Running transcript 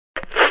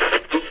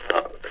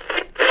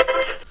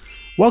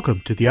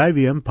Welcome to the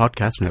IVM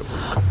Podcast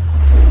Network.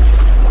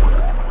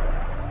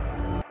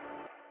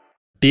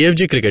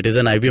 TFG Cricket is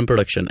an IVM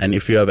production, and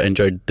if you have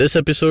enjoyed this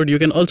episode, you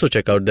can also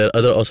check out their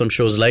other awesome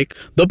shows like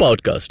The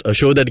Podcast, a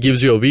show that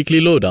gives you a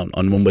weekly lowdown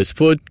on Mumbai's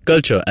food,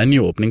 culture, and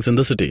new openings in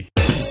the city.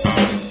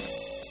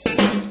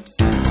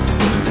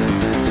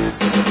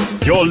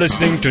 You're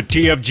listening to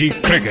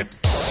TFG Cricket.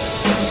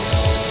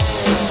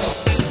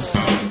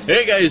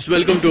 Hey guys,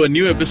 welcome to a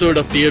new episode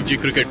of TFG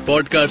Cricket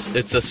Podcast.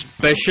 It's a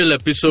special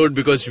episode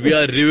because we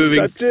are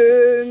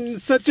reviewing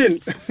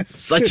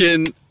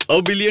Sachin,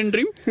 a billion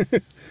dream?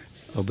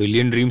 A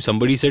billion dream,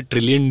 somebody said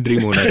trillion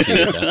dream होना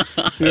चाहिए था.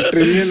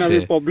 Trillion अभी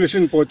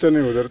population पहुंचा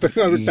नहीं उधर तक,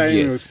 अभी time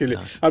है उसके लिए.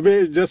 अभी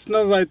जस्ट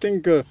नाउ आई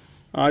थिंक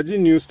आज ही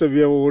न्यूज़ था, we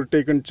have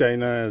overtaken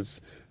China as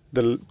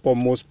the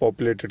most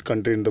populated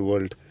country in the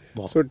world.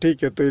 सो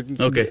ठीक है, तो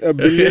a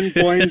billion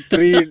point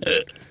three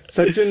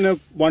Sachin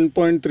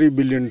 1.3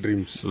 billion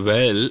dreams.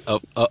 Well,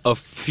 a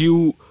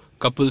few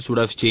couples would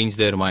have changed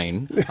their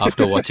mind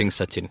after watching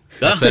Sachin.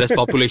 As far as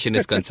population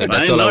is concerned,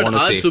 that's all I want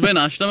to say. आज सुबह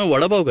नाश्ता में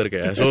वड़ा पाव करके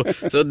आया.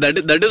 So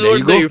that is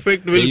what the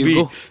effect will be.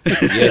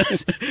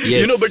 Yes.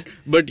 You know,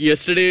 but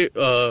yesterday.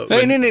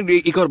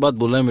 नहीं, एक और बात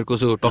बोलना है मेरे को.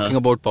 So talking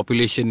about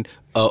population,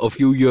 a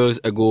few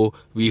years ago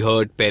we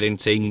heard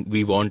parents saying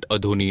we want a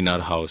Dhoni in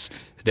our house.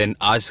 Then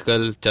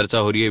आजकल चर्चा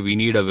हो रही है we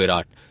need a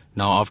Virat.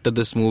 Now after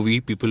this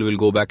movie, people will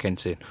go back and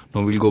say,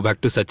 no, we'll go back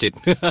to Sachin.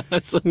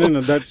 So, no,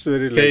 that's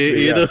very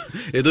likely.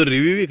 ये तो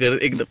review भी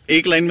कर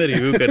एक line में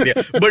review कर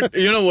दिया. But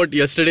you know what?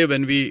 Yesterday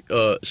when we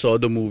saw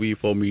the movie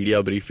for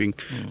media briefing,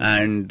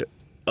 and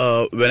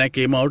when I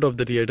came out of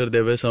the theater,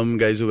 there were some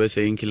guys who were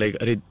saying कि like,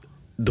 अरे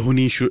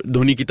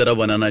धोनी की तरह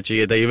बनाना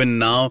चाहिए था. Even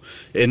now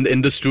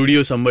in the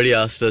studio, somebody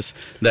asked us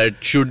that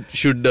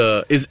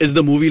is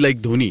the movie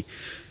like Dhoni?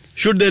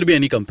 Should there be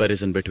any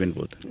comparison between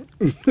both?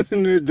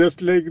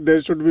 Just like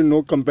there should be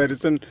no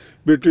comparison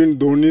between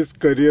Dhoni's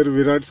career,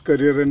 Virat's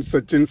career and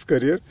Sachin's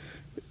career.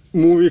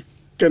 Movie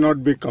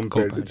cannot be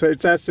compared.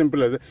 It's as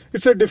simple as that.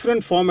 It's a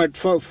different format.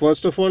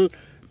 First of all,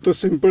 the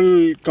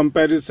simple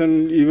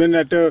comparison, even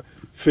at a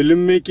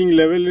filmmaking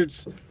level,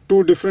 it's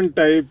two different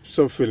types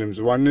of films.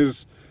 One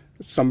is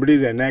somebody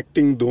is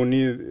enacting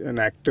Dhoni, an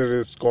actor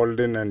is called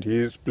in and he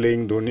is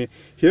playing Dhoni.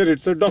 Here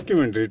it's a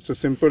documentary. It's a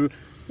simple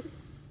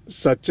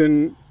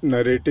Sachin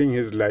narrating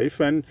his life,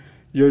 and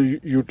you're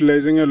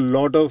utilizing a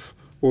lot of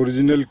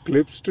original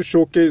clips to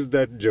showcase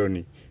that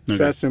journey. It's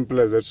as simple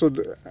as that. So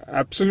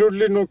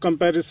absolutely no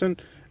comparison.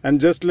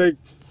 And just like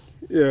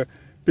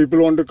people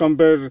want to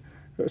compare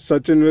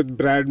Sachin with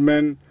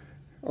Bradman,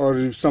 or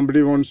if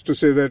somebody wants to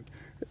say that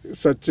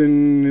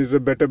Sachin is a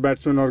better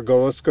batsman or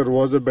Gavaskar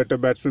was a better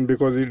batsman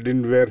because he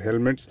didn't wear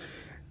helmets.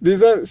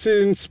 These are,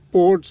 see, in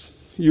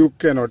sports you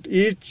cannot.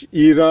 Each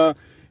era,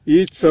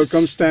 each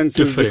circumstance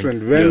is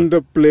different. When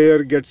the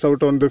player gets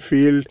out on the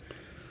field,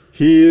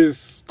 he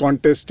is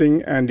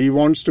contesting and he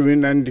wants to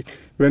win. And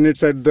when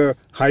it's at the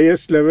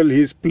highest level,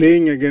 he's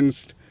playing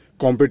against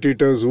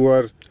competitors who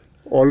are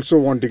also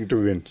wanting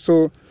to win.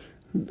 So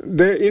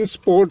in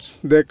sports,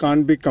 there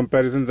can't be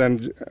comparisons.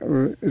 And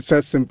it's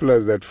as simple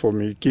as that for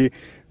me. Ki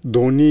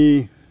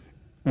Dhoni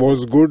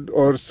was good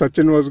or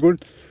Sachin was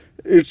good.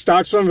 It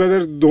starts from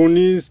whether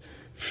Dhoni's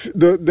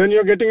then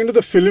you're getting into the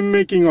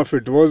filmmaking of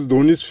it. Was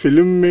Dhoni's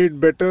film made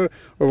better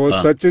or was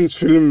Sachin's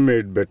film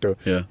made better?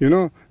 Yeah. You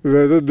know,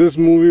 whether this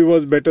movie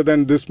was better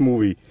than this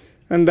movie.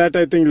 And that,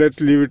 I think, let's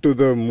leave it to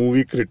the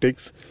movie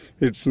critics.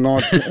 It's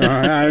not,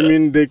 I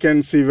mean, they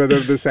can see whether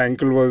this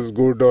ankle was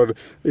good or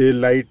a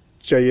light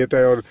chahiye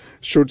tha, or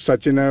should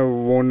Sachin have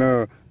worn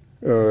a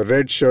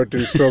red shirt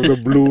instead of the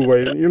blue.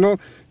 While, you know,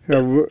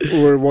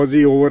 was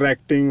he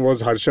overacting?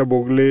 Was Harsha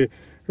Bogle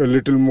a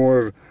little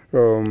more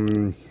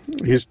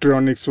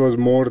histrionics was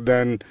more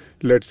than,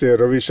 let's say,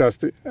 Ravi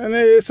Shastri? And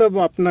ये सब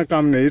अपना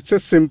काम नहीं. It's a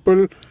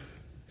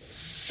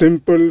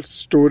simple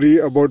story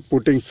about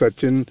putting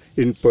Sachin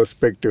in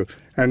perspective,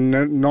 and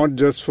not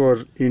just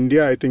for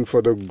India, I think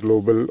for the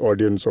global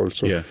audience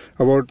also,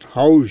 about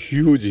how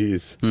huge he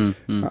is.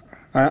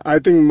 I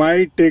think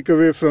my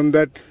takeaway from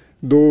that,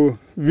 though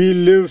we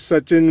live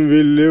Sachin,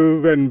 we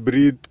live and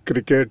breathe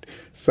cricket.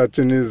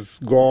 Sachin is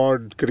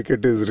God,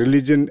 cricket is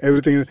religion,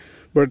 everything,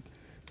 but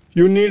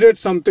you needed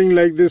something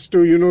like this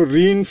to, you know,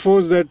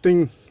 reinforce that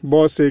thing.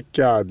 Boss ek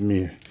kya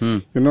aadmi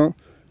hai? You know,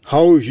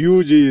 how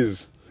huge he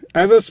is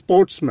as a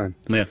sportsman.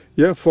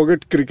 Yeah,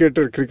 forget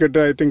cricketer.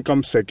 Cricketer, I think,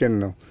 comes second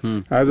now.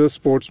 As a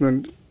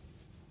sportsman,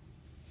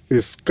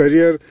 his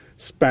career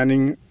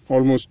spanning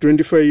almost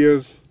 25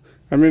 years.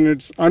 I mean,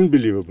 it's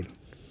unbelievable.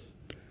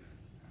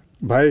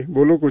 भाई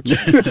बोलो कुछ.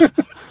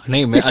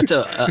 नहीं, मैं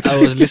अच्छा, I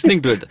was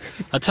listening to it.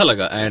 अच्छा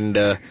लगा, and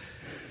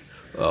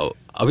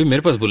अभी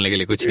मेरे पास बोलने के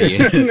लिए कुछ नहीं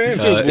है.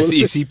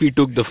 CP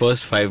took the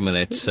first 5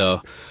 minutes.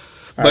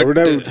 I would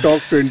have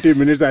talked 20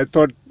 minutes. I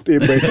thought ये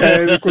बैठा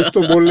है कुछ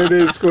तो बोलने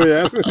दे इसको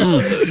यार.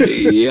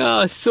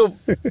 Yeah, so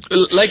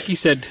like he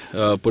said,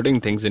 putting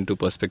things into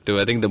perspective,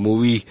 I think the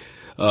movie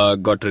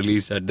got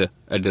released at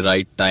the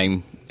right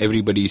time.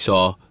 Everybody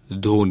saw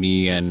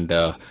Dhoni, and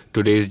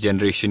today's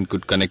generation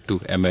could connect to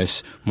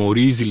MS more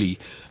easily.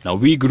 Now,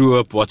 we grew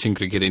up watching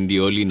cricket in the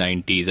early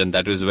 90s, and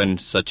that is when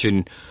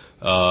Sachin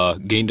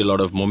gained a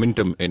lot of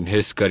momentum in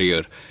his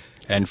career.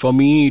 And for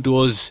me, it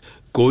was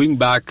going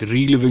back,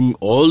 reliving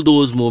all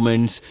those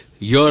moments,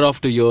 year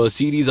after year,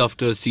 series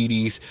after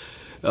series.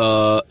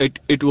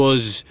 It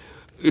was,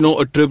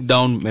 a trip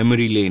down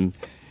memory lane.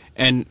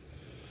 And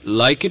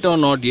like it or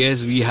not,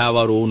 yes, we have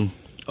our own.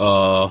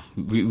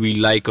 We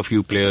like a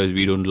few players,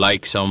 we don't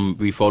like some.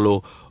 We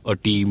follow a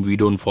team, we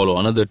don't follow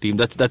another team.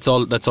 That's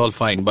all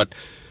fine. But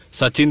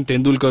Sachin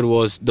Tendulkar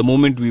was the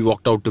moment we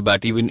walked out to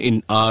bat, even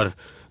in our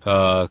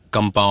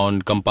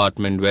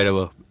compartment,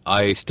 wherever.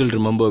 I still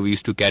remember we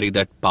used to carry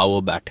that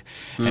power bat.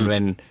 And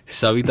when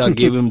Savita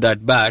gave him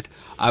that bat,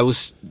 I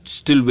was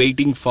still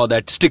waiting for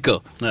that sticker.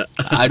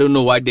 I don't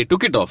know why they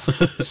took it off.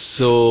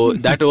 So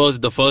that was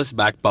the first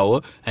bat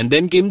power. And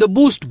then came the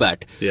boost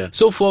bat. Yeah.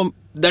 So for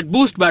that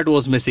boost bat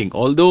was missing.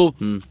 Although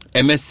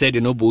MS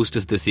said, boost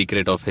is the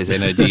secret of his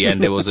energy.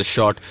 And there was a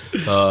short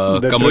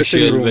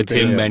commercial with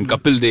him and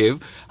Kapil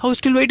Dev. I was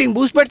still waiting,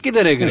 boost bat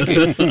kidhar hai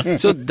karke.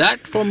 So that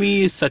for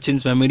me is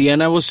Sachin's memory.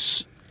 And I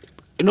was...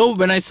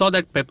 when I saw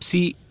that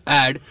Pepsi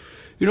ad,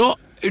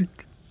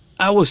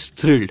 I was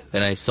thrilled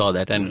when I saw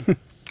that. And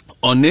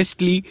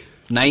honestly,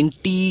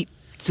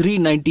 93,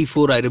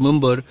 94, I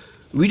remember,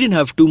 we didn't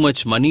have too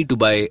much money to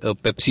buy a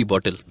Pepsi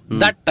bottle.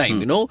 That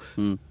time,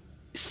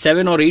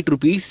 7 or 8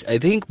 rupees, I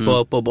think,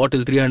 per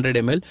bottle, 300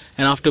 ml.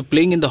 And after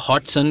playing in the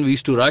hot sun, we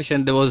used to rush,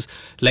 and there was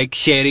like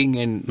sharing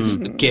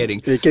and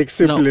caring.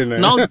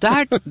 Now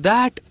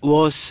that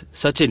was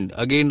Sachin.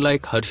 Again,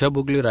 like Harsha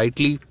Bogle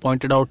rightly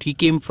pointed out, he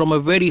came from a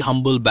very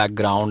humble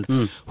background,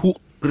 who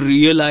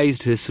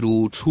realized his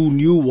roots, who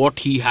knew what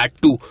he had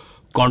to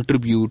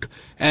contribute.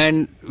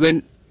 And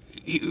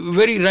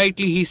very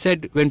rightly he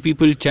said, when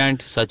people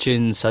chant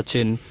Sachin,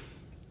 Sachin,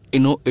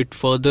 it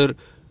further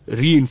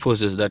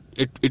reinforces that.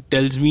 It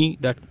tells me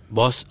that,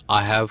 boss,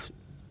 I have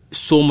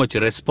so much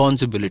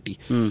responsibility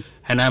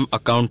and I'm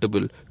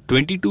accountable.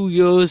 22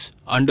 years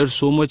under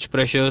so much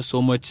pressure,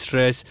 so much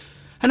stress,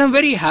 and I'm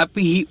very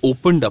happy he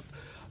opened up.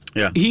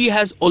 Yeah. He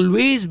has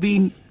always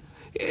been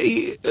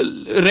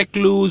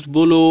recluse,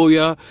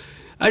 bolo,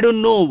 I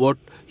don't know what.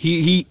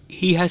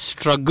 He has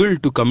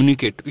struggled to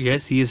communicate.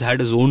 Yes, he has had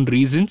his own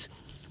reasons,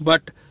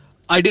 but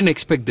I didn't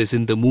expect this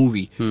in the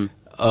movie.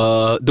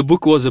 The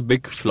book was a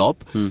big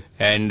flop,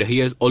 and he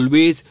has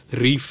always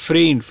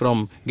refrained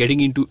from getting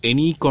into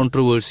any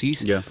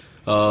controversies. Yeah.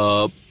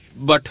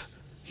 But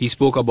he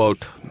spoke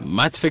about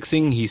match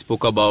fixing. He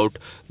spoke about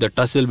the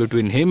tussle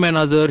between him and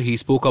Azhar. He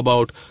spoke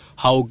about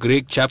how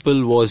Greg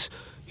Chappell was.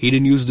 He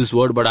didn't use this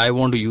word, but I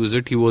want to use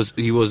it. He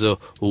was a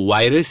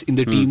virus in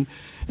the team,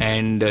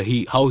 and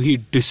how he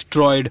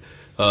destroyed.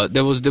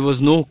 There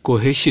was no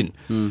cohesion,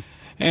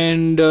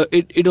 and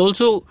it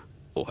also.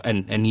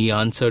 And he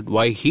answered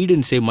why he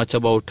didn't say much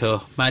about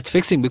match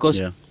fixing,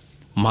 because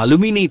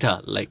malum hi nahi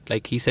tha,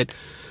 like he said.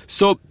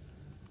 So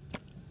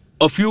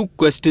a few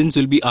questions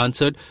will be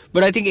answered,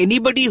 but I think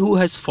anybody who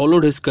has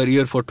followed his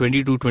career for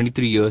 22,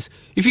 23 years,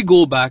 if you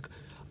go back,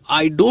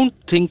 I don't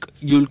think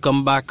you'll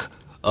come back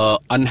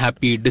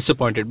unhappy,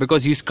 disappointed,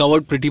 because he's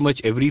covered pretty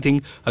much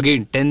everything.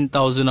 Again,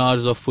 10,000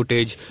 hours of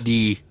footage.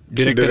 The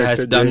director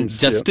has done James,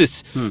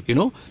 justice,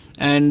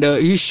 and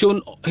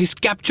he's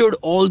captured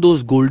all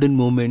those golden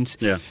moments.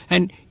 Yeah.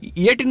 And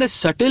yet in a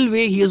subtle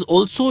way, he has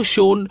also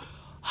shown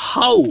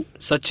how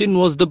Sachin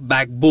was the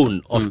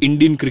backbone of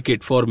Indian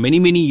cricket for many,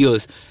 many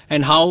years,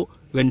 and how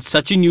when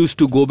Sachin used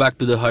to go back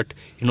to the hut,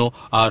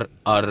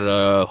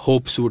 our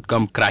hopes would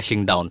come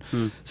crashing down.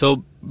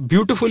 So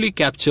beautifully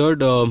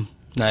captured,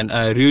 and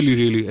I really,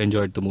 really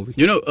enjoyed the movie.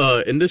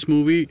 In this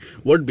movie,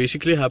 what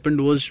basically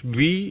happened was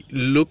we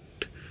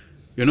looked,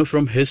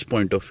 from his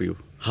point of view,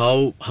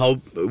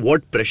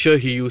 what pressure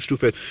he used to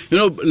feel.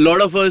 A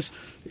lot of us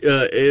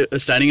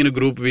standing in a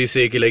group, we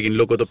say कि like इन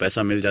लोग को तो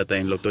पैसा मिल जाता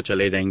है, इन लोग तो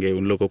चले जाएंगे,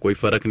 उन लोग को कोई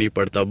फर्क नहीं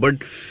पड़ता.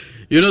 But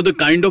the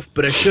kind of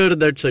pressure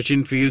that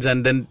Sachin feels,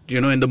 and then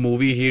in the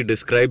movie he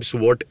describes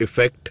what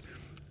effect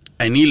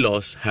any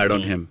loss had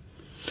on him.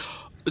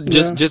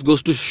 Just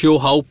goes to show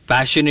how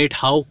passionate,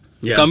 how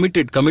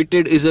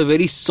committed is a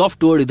very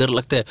soft word इधर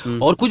लगता है,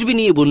 और कुछ भी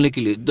नहीं है बोलने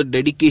के लिए. The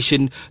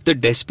dedication, the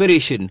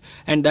desperation,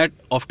 and that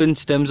often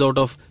stems out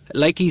of,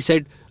 like he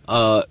said,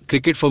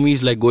 cricket for me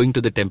is like going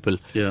to the temple.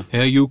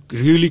 You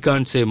really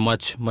can't say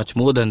much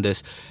more than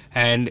this.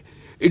 And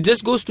it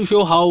just goes to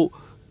show how,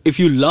 if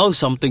you love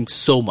something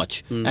so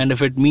much, and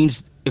if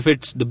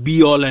it's the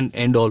be all and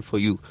end all for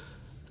you,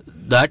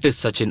 that is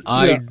Sachin.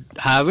 I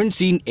haven't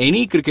seen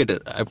any cricketer,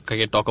 I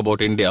can talk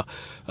about India,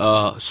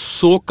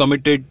 so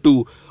committed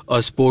to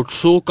a sport,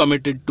 so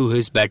committed to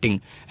his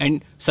batting.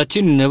 And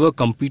Sachin never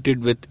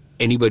competed with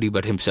anybody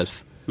but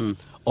himself.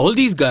 All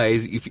these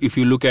guys, if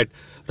you look at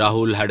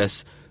Rahul,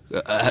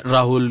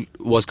 Rahul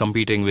was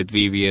competing with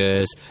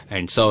VVS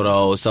and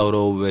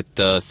Saurav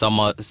with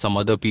some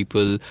other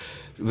people,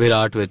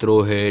 Virat with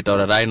Rohit,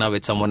 or Raina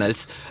with someone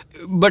else.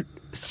 But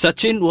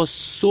Sachin was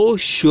so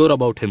sure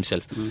about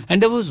himself,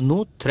 and there was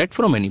no threat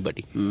from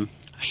anybody.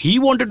 he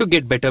wanted to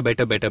get better.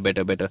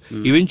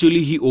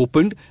 Eventually he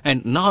opened,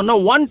 and now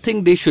one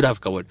thing they should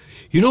have covered.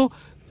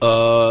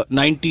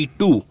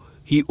 92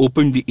 he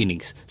opened the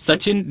innings.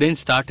 Sachin then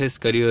start his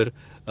career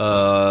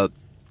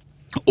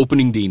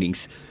opening the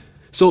innings.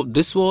 So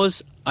this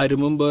was, I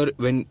remember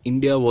when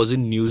India was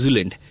in New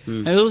Zealand,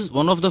 and it was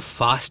one of the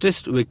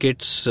fastest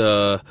wickets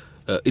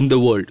in the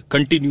world,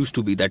 continues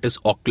to be, that is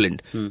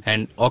Auckland,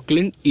 and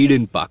Auckland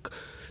Eden Park.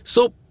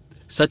 So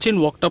Sachin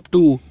walked up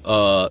to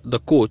the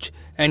coach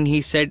and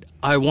he said,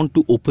 I want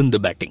to open the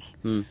batting.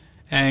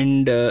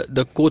 And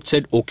the coach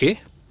said,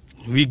 okay,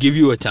 we give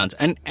you a chance.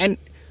 And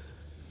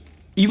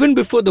even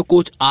before the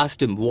coach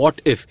asked him,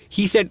 what if?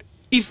 He said,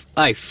 if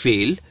I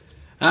fail,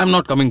 I'm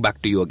not coming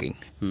back to you again.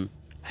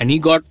 And he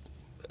got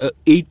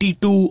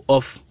 82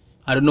 of,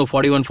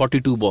 41,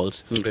 42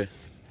 balls. Okay.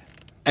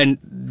 And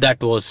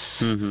that was...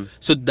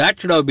 So that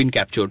should have been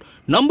captured.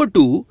 Number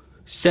 2,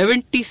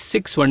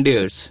 76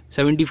 one-dayers,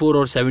 74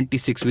 or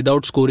 76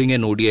 without scoring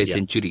an ODI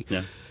century.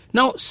 Yeah.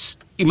 Now,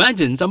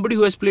 imagine somebody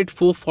who has played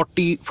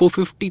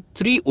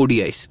 453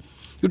 ODIs.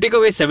 You take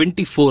away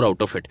 74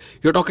 out of it.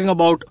 You're talking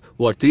about,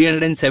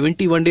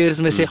 370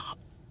 one-dayers, say,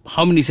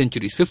 how many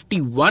centuries?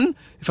 51?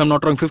 If I'm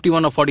not wrong,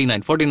 51 or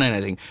 49. 49,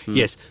 I think.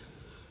 Yes.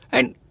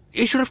 And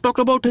he should have talked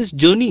about his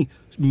journey.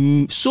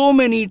 So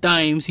many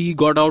times he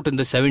got out in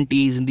the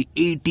 70s, in the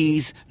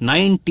 80s,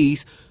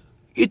 90s.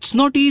 It's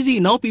not easy.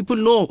 Now people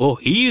know,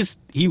 he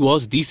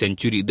was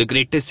the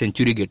greatest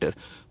century getter.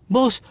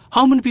 Boss,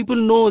 how many people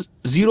know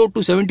 0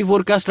 to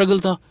 74 ka struggle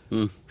tha?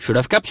 Should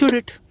have captured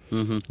it.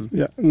 I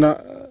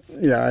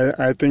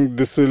think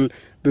this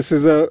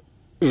is a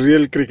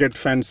real cricket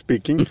fan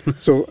speaking.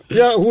 So,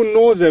 who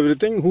knows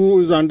everything, who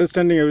is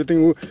understanding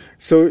everything.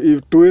 So,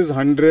 if to his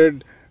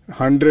hundreds,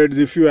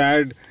 if you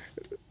add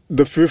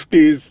the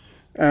 50s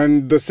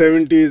and the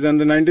 70s and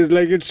the 90s,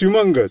 like it's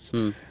humongous.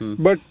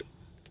 But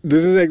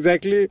this is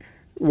exactly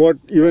what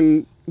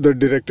even the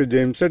director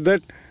James said,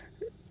 that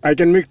I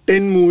can make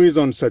 10 movies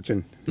on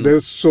Sachin.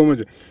 There's so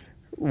much.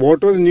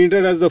 What was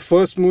needed as the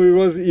first movie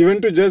was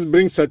even to just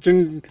bring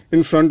Sachin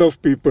in front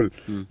of people.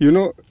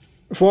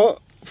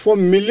 For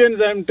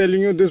millions, I'm telling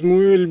you, this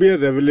movie will be a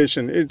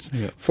revelation.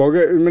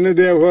 Forget,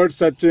 they have heard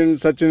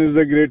Sachin is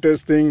the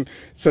greatest thing.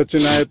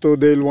 Sachin Ayato,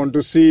 they'll want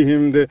to see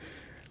him.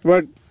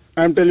 But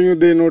I'm telling you,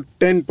 they know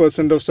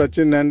 10% of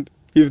Sachin, and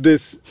if they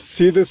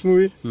see this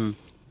movie,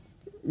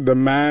 the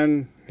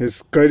man,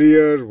 his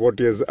career, what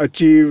he has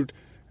achieved,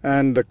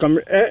 and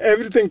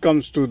everything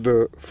comes to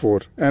the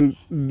fore. And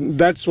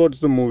that's what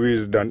the movie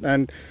is done.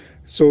 And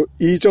so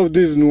each of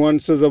these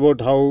nuances about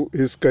how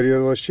his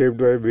career was shaped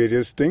by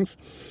various things,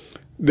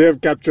 they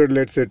have captured,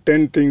 let's say,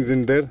 10 things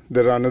in there.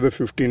 There are another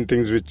 15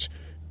 things which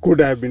could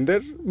have been there.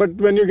 But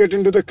when you get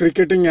into the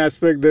cricketing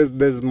aspect,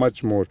 there's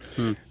much more.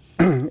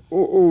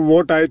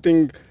 What I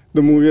think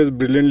the movie has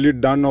brilliantly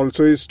done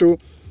also is to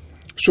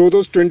show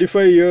those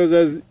 25 years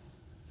as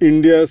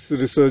India's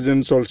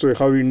resurgence, also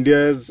how India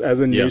has,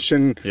 as a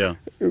nation,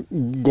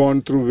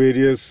 gone through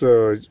various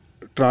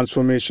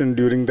transformation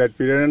during that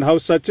period, and how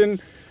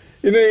Sachin,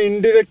 in an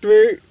indirect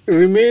way,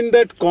 remained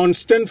that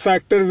constant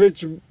factor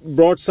which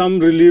brought some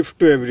relief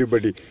to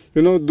everybody.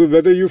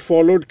 Whether you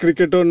followed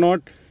cricket or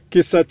not,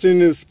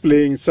 Sachin is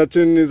playing,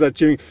 Sachin is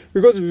achieving,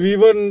 because we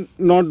were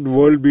not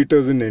world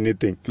beaters in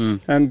anything.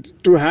 And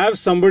to have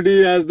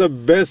somebody as the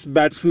best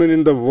batsman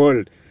in the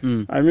world,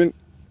 I mean,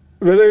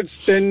 whether it's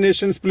 10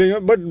 nations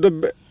playing, but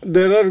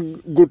there are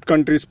good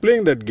countries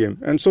playing that game.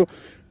 And so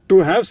to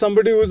have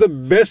somebody who's the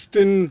best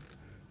in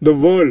the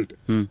world,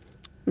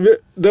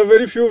 there are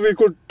very few we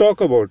could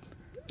talk about.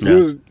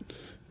 Who's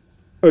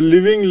a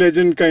living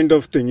legend kind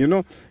of thing.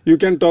 You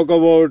can talk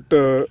about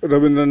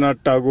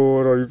Rabindranath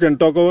Tagore, or you can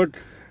talk about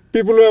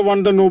people who have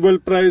won the Nobel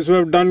Prize, who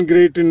have done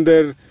great in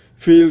their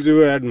fields. You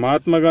had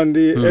Mahatma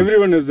Gandhi,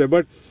 everyone is there.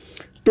 But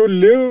to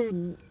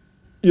live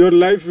your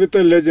life with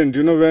a legend,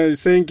 where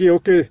saying,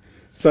 okay,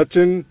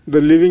 Sachin, the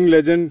living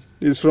legend,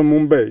 is from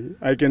Mumbai.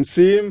 I can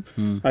see him,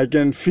 I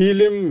can feel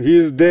him, he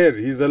is there,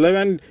 he is alive,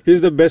 and he is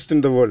the best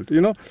in the world.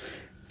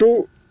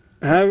 To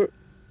have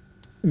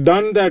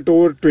done that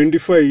over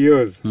 25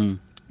 years,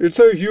 it's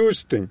a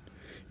huge thing.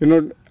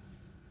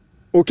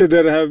 Okay,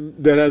 there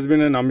has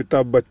been an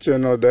Amitabh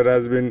Bachchan, or there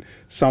has been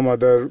some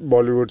other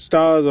Bollywood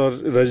stars, or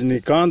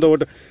Rajnikant, or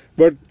whatever,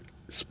 but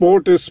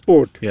sport is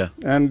sport.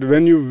 And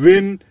when you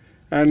win,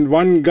 and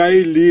one guy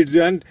leads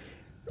you, and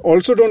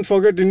also don't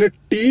forget, in a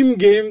team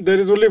game, there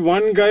is only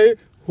one guy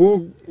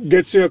who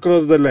gets you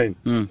across the line.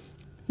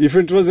 If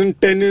it was in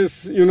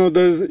tennis,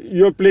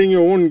 you're playing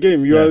your own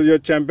game. You are your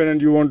champion and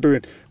you want to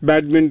win.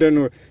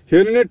 Badminton.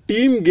 Here in a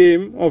team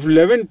game of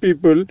 11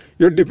 people,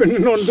 you're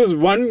dependent on this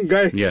one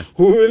guy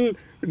who will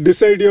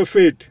decide your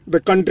fate,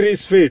 the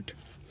country's fate.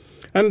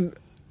 And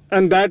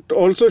that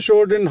also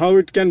showed in how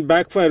it can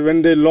backfire.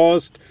 When they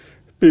lost,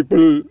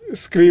 people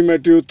scream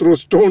at you, throw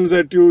stones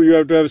at you. You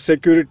have to have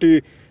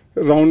security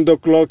round the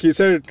clock. He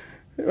said,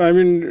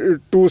 2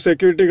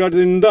 security guards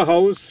in the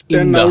house,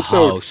 10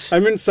 outside.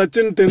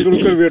 Sachin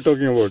Tendulkar we are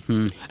talking about.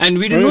 And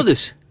we didn't know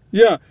this.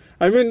 Yeah.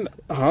 I mean,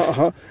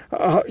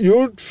 you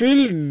would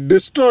feel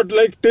distraught.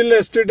 Like till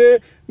yesterday,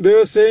 they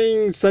were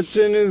saying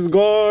Sachin is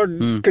God,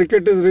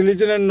 cricket is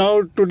religion, and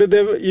now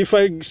today, if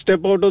I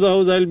step out of the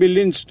house, I'll be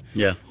lynched.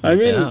 Yeah. I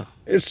mean,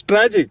 it's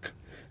tragic.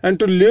 And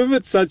to live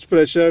with such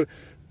pressure,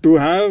 to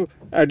have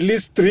at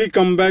least 3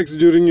 comebacks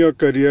during your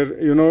career,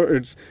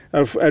 it's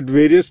at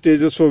various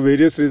stages for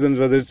various reasons,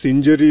 whether it's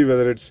injury,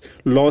 whether it's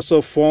loss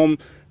of form,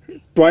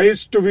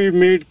 twice to be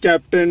made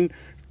captain,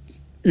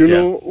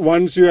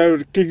 once you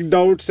have kicked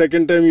out,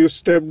 second time you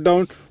stepped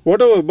down,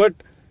 whatever. But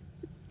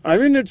I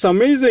mean, it's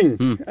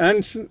amazing.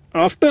 And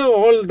after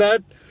all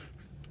that,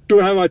 to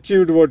have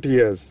achieved what he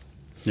has.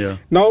 Yeah.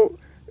 Now,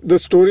 the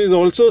story is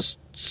also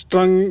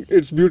strung,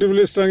 it's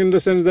beautifully strung in the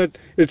sense that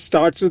it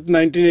starts with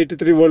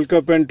 1983 World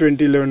Cup and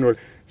 2011 World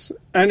Cup.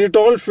 And it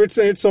all fits.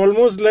 It's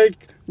almost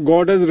like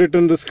God has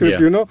written the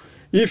script,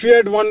 If he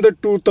had won the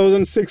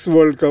 2006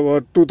 World Cup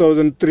or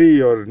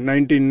 2003 or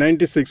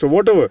 1996 or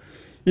whatever,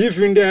 if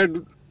India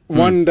had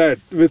won that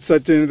with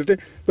Sachin,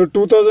 the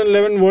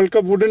 2011 World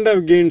Cup wouldn't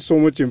have gained so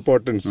much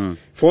importance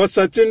for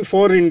Sachin,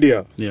 for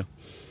India. Yeah.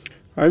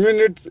 I mean,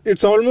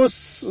 it's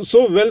almost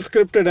so well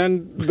scripted,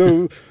 and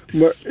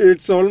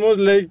it's almost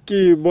like,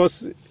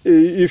 boss,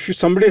 if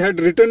somebody had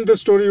written the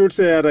story, you would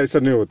say, "Yaar, aisa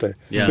nahi hota hai."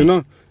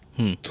 Yeah.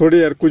 थोड़े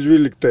यार कुछ भी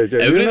लिखता है क्या?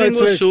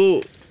 Everything was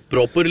so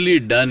properly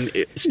done,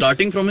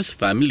 starting from his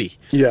family.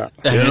 Yeah.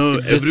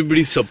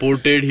 Everybody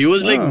supported. He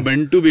was like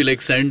meant to be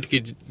like sent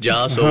ki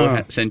ja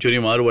century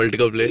maar World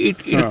Cup play.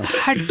 It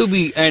had to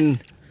be, and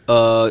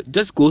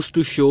just goes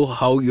to show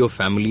how your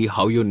family,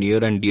 how your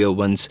near and dear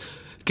ones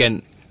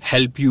can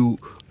help you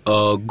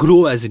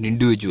grow as an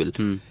individual.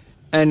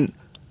 And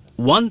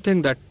one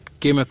thing that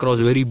came across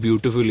very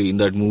beautifully in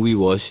that movie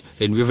was,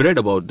 and we've read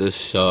about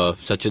this,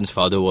 Sachin's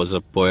father was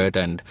a poet,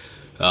 and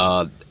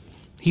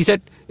he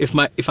said,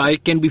 if I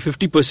can be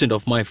 50%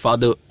 of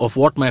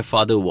what my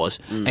father was,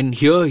 and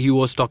here he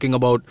was talking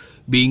about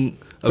being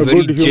a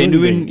very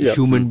genuine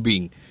human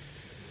being.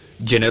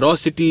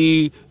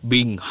 Generosity,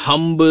 being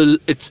humble,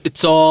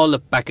 it's all a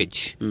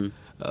package.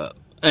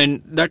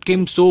 And that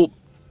came so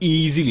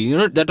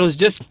easily, that was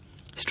just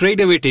straight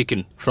away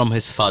taken from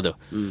his father.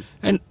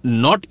 And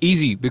not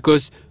easy,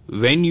 because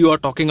when you are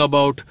talking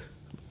about,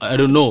 I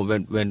don't know,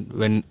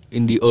 when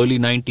in the early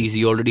 90s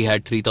he already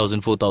had 3,000,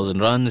 4,000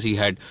 runs, he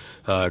had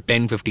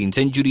 10, 15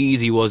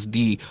 centuries, he was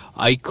the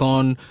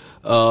icon,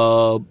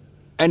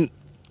 and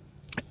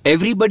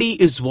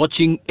everybody is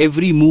watching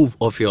every move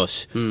of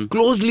yours,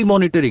 closely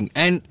monitoring.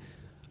 And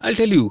I'll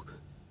tell you,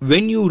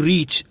 when you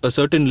reach a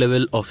certain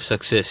level of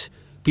success,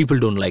 people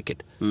don't like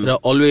it. There are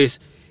always,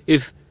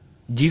 if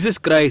Jesus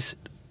Christ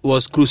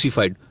was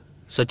crucified,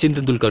 Sachin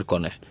Tendulkar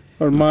kaun hai?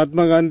 Or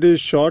Mahatma Gandhi is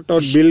shot, or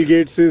Bill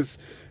Gates is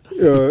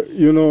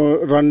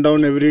run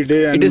down every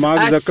day, and it is Mark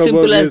as Zuckerberg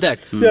simple as is, that.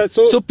 Yeah,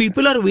 so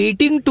people are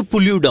waiting to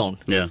pull you down.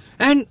 Yeah.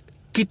 And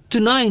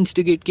kitna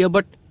instigate kiya,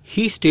 but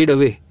he stayed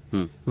away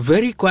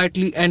very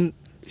quietly. And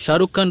Shah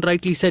Rukh Khan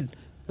rightly said,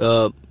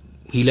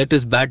 he let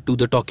his bat do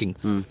the talking.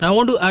 Now I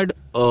want to add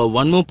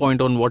one more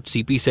point on what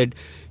CP said.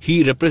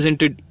 He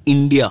represented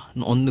India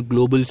on the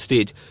global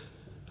stage,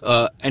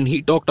 and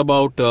he talked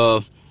about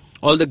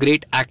all the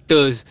great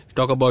actors. He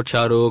talked about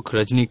Shah Rukh,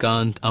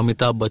 Rajnikant,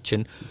 Amitabh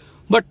Bachchan,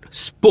 but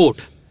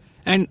sport.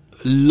 And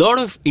a lot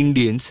of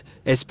Indians,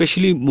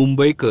 especially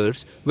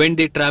Mumbaikars, when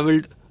they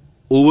travelled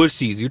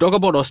overseas, you talk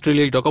about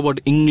Australia, you talk about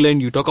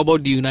England, you talk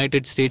about the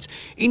United States,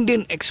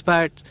 Indian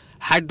expats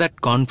had that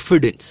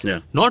confidence,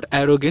 not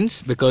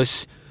arrogance,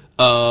 because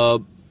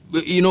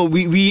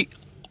we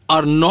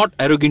are not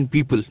arrogant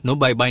people,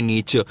 by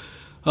nature,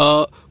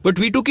 but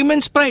we took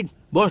immense pride.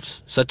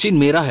 Boss, Sachin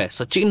mera hai,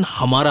 Sachin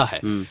hamara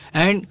hai.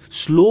 And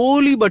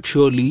slowly but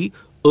surely,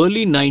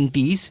 early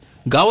 90s,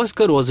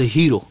 Gavaskar was a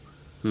hero,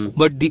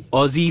 but the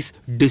Aussies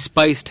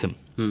despised him.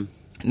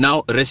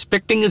 Now,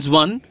 respecting is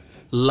one,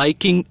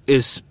 liking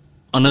is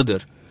another.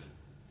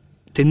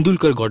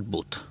 Tendulkar got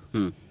both.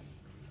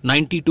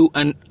 92,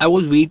 and I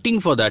was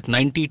waiting for that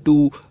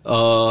 92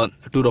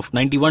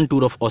 91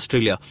 tour of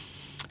Australia,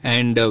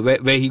 and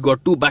where he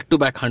got 2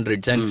 back-to-back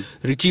hundreds, and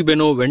Richie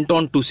Benaud went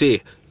on to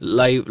say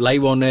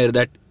live on air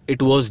that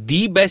it was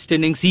the best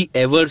innings he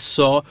ever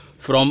saw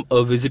from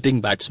a visiting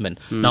batsman.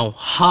 Now,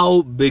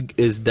 how big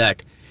is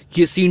that?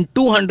 He has seen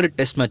 200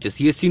 test matches.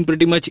 He has seen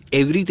pretty much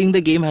everything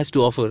the game has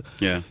to offer.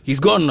 Yeah. He's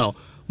gone now,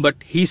 but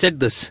he said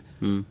this.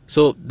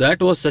 So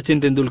that was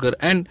Sachin Tendulkar.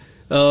 And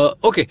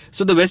okay,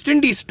 so the West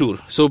Indies tour.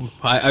 So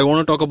I want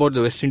to talk about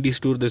the West Indies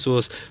tour. This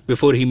was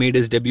before he made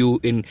his debut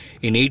in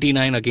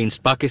 89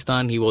 against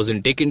Pakistan. He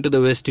wasn't taken to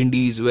the West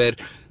Indies, where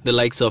the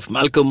likes of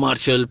Malcolm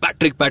Marshall,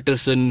 Patrick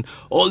Patterson,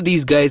 all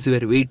these guys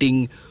were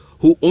waiting,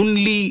 who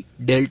only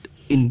dealt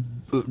in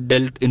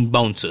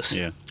bouncers.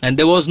 Yeah. And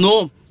there was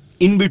no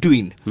in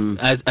between.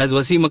 As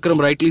Wasim Akram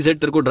rightly said,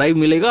 तेरे को drive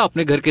मिलेगा,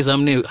 अपने घर के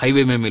सामने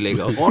highway में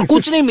मिलेगा, और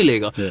कुछ नहीं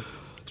मिलेगा.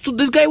 So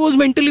this guy was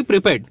mentally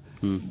prepared.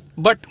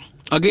 But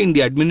again,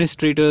 the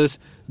administrators,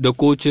 the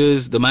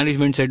coaches, the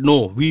management said,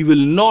 no, we will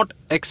not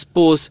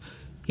expose.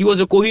 He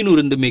was a Kohinoor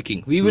in the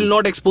making. We will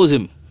not expose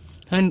him.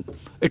 and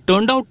it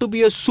turned out to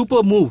be a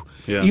super move.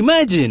 Yeah.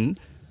 Imagine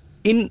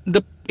in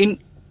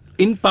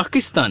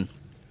Pakistan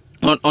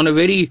on a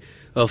very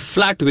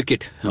flat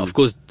wicket. Of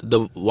course,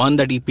 the one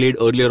that he played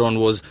earlier on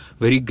was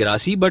very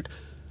grassy, but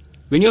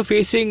when you're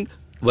facing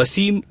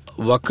Wasim,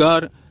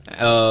 Waqar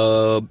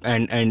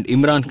and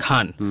Imran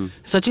Khan,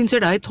 Sachin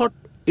said, I thought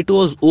it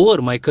was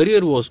over, my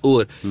career was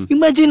over.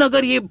 Imagine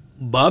agar ye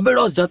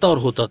Barbados jata aur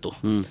hota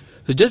to.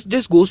 So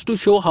just goes to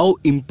show how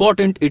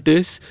important it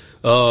is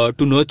to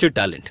nurture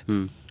talent.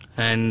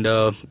 And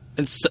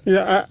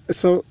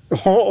so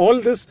all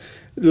this,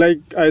 like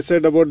I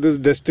said about this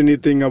destiny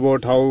thing,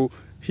 about how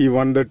he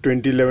won the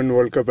 2011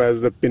 World Cup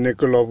as the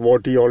pinnacle of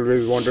what he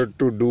always wanted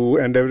to do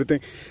and everything.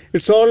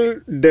 It's all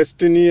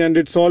destiny, and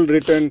it's all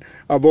written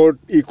about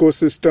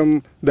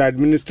ecosystem, the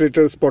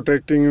administrators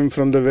protecting him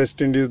from the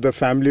West Indies, the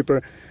family.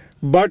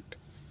 But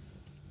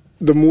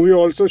the movie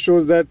also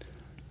shows that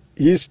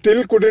he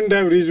still couldn't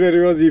have reached where he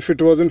was if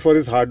it wasn't for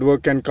his hard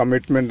work and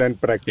commitment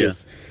and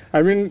practice. Yeah.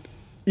 I mean,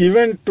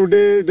 even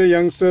today, the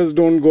youngsters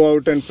don't go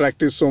out and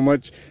practice so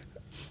much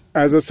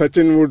as a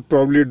Sachin would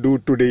probably do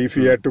today if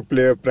he had to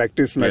play a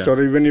practice match,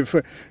 or even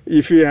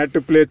if he had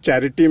to play a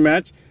charity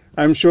match.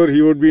 I'm sure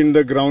he would be in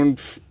the ground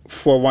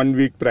for 1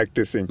 week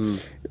practicing.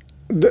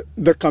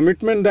 The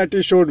commitment that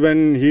he showed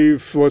when he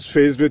was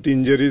faced with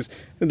injuries,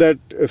 that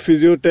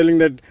physio telling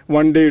that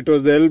one day it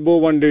was the elbow,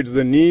 one day it's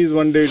the knees,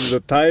 one day it's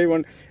the thigh,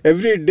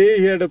 every day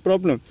he had a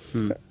problem,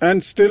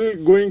 and still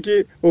going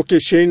ki, okay,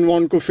 Shane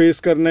Warne ko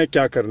face karna hai,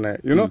 kya karna hai,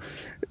 you know,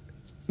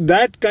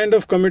 that kind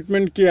of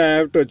commitment ki I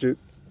have to achieve.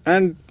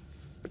 And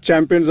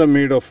champions are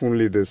made of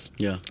only this.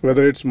 Yeah.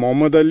 Whether it's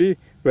Muhammad Ali,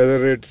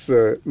 whether it's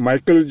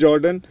Michael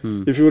Jordan.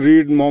 If you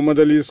read Muhammad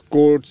Ali's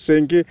quote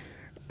saying ki,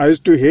 I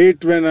used to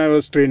hate when I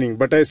was training,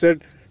 but I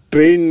said,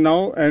 train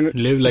now and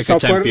live like a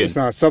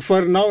champion.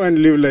 Suffer now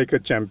and live like a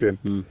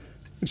champion.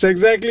 It's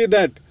exactly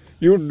that.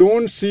 You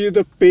don't see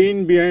the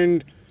pain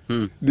behind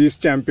these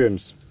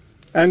champions.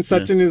 And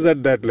Sachin is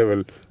at that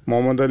level.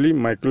 Muhammad Ali,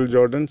 Michael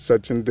Jordan,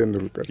 Sachin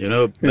Tendulkar. You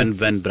know,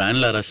 when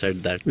Brian Lara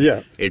said that,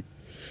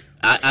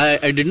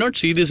 I did not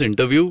see this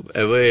interview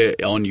ever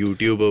on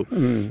YouTube or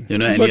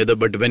any other,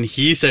 but when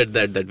he said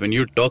that when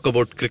you talk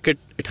about cricket,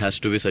 it has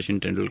to be Sachin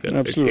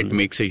Tendulkar. It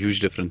makes a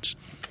huge difference.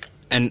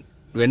 And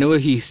whenever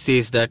he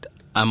says that,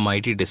 I'm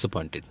mighty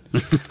disappointed.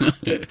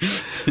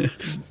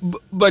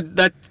 But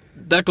that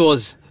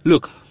was,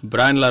 look,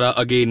 Brian Lara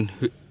again.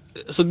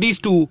 So these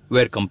two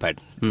were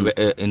compared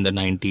in the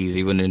 90s,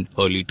 even in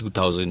early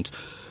 2000s.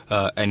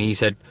 And he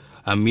said,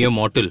 I'm mere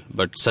mortal,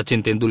 but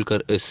Sachin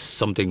Tendulkar is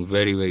something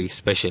very, very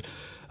special.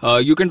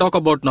 You can talk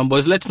about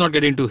numbers. Let's not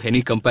get into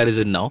any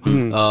comparison now.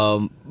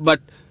 But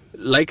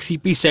like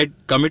CP said,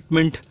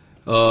 commitment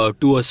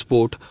to a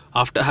sport.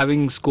 After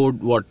having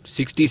scored,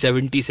 60,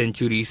 70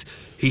 centuries,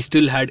 he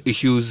still had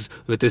issues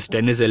with his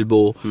tennis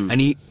elbow,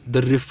 and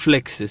the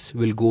reflexes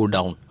will go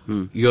down.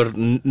 You're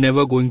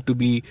never going to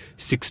be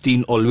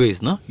 16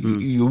 always, no?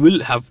 You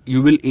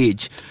will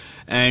age.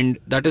 And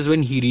that is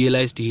when he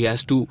realized he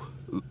has to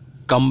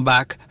come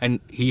back and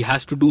he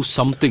has to do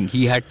something.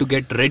 He had to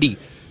get ready.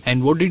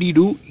 And what did he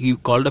do? He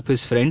called up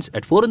his friends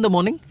at 4 in the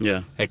morning,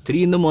 at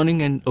 3 in the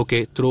morning, and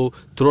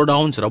throw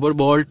downs, rubber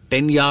ball,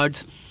 10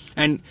 yards,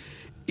 and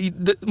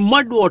the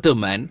mud water,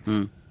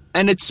 man,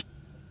 and it's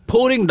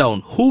pouring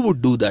down. Who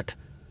would do that?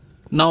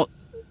 Now,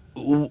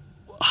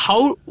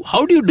 how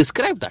do you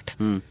describe that?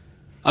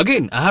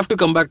 Again, I have to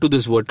come back to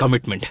this word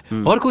commitment.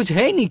 Aur kuch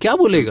hai nahi, kya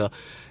bolega?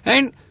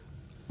 And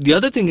the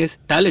other thing is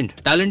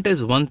talent. Talent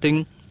is one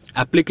thing.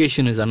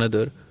 Application is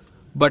another.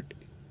 But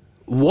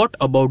what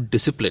about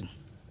discipline?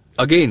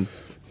 Again,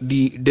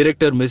 the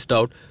director missed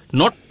out.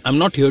 I'm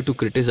not here to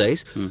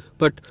criticize,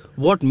 but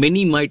what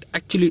many might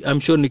actually, I'm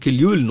sure Nikhil,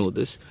 you will know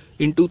this.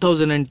 In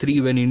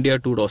 2003, when India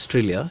toured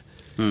Australia,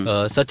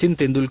 Sachin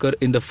Tendulkar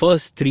in the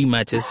first 3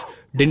 matches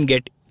didn't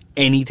get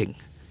anything.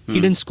 He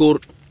didn't score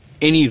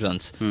any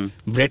runs.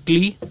 Brett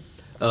Lee,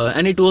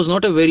 and it was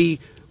not a very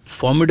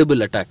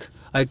formidable attack.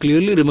 I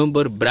clearly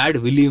remember Brad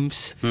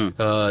Williams,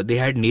 they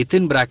had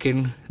Nathan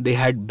Bracken, they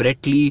had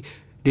Brett Lee,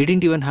 they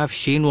didn't even have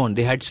Shane Warne,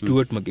 they had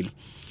Stuart McGill.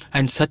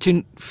 And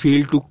Sachin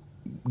failed to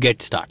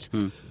get starts.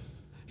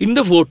 In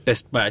the 4th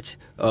test match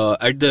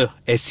at the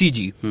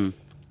SCG,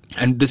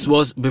 and this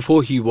was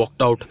before he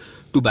walked out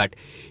to bat,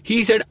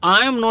 he said,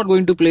 I am not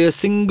going to play a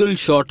single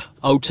shot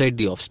outside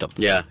the off stump.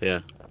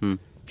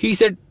 He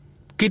said,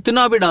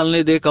 kitna bhi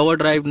dalne de, cover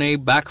drive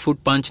nahi, back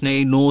foot punch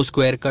nahi, no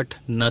square cut,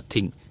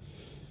 nothing.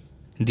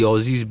 The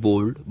Aussies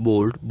bowled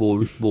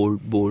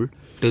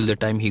till the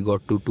time he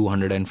got to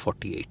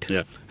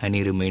 248. And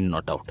he remained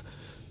not out.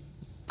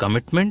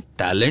 Commitment,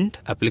 talent,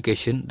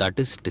 application, that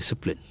is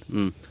discipline.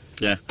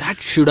 That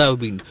should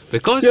have been.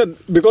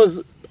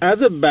 Because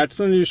as a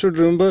batsman, you should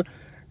remember,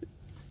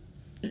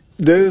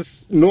 there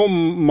is no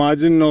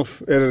margin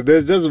of error.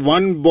 There's just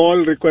one ball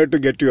required to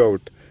get you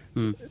out.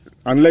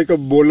 Unlike a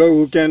bowler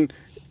who can,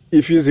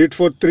 if he's hit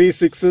for 3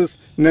 sixes,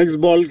 next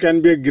ball can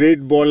be a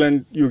great ball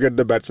and you get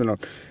the batsman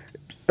out.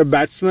 A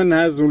batsman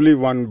has only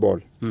one ball.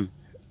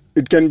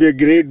 it can be a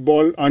great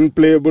ball,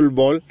 unplayable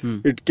ball.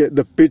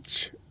 The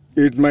pitch,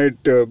 it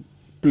might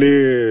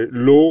play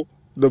low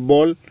the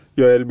ball,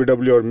 your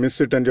LBW or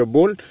miss it and you're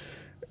bowled.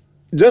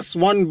 Just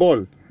one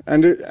ball.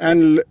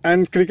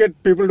 And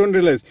cricket, people don't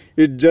realize,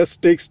 it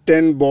just takes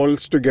 10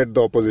 balls to get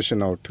the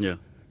opposition out. Yeah.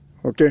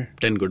 Okay?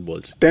 10 good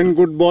balls. 10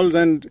 good balls,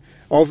 and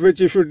of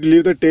which if you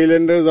leave the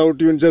tailenders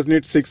out, you just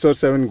need 6 or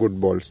 7 good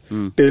balls.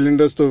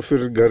 Tailenders to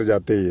fir ghar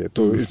jate hi hai,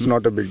 so it's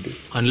not a big deal.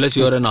 Unless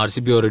you're an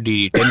RCB or a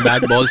DD. 10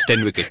 bad balls,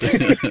 10 wickets.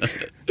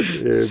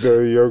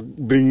 You're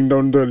bringing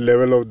down the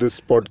level of this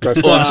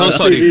podcast. Oh, I'm so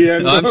sorry. RCB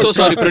and- I'm so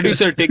sorry.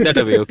 Producer, take that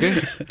away, okay?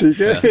 ठीक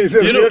है?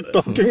 Either we are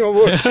talking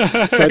about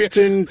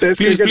Sachin, Test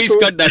cricket. Please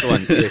cut that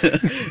one.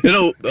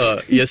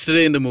 Yes.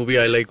 Yesterday in the movie,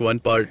 I like one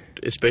part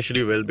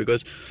especially well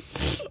because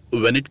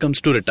when it comes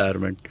to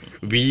retirement,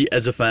 we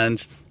as a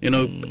fans,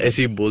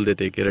 ऐसे ही बोल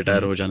देते कि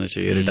retire हो जाना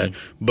चाहिए, retire.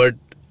 But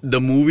the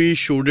movie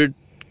showed it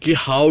कि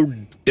how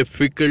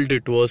difficult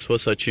it was for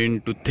Sachin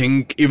to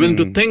think, even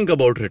to think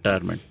about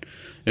retirement,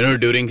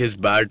 during his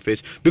bad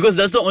phase. Because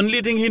that's the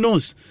only thing he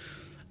knows.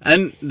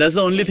 And that's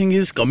the only thing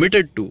he's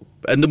committed to.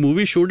 And the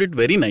movie showed it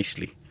very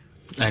nicely.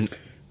 And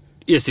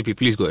yes, CP,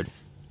 please go ahead.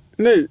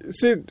 No,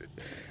 see,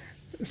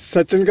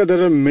 Sachin ka,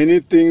 there are many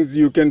things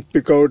you can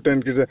pick out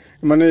and criticize.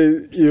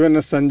 Even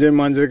Sanjay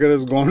Manjrekar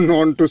has gone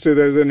on to say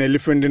there is an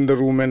elephant in the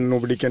room and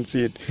nobody can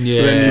see it.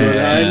 Yeah.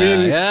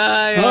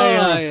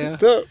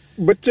 तो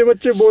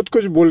बच्चे बहुत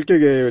कुछ बोल के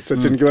गए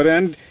सचिन के बारे में,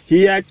 and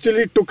he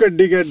actually took a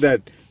dig at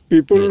that.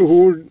 People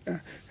who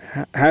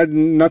had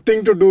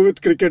nothing to do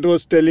with cricket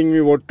was telling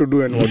me what to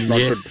do and what not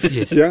to do.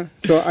 Yes. Yeah,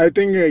 so I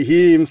think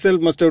he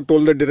himself must have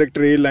told the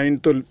director, "ये line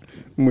तो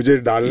मुझे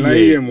डालना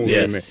ही है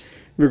movie में."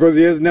 Because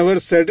he has never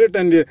said it,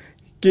 and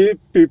keep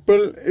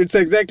people. It's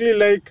exactly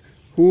like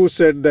who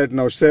said that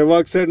now.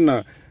 Sehwag said,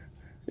 "Na,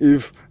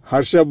 if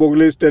Harsha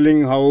Bogle is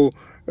telling how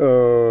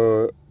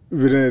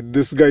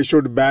this guy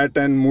should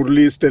bat, and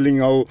Murli is telling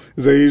how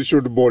Zahir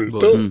should bowl,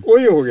 तो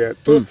वही हो गया."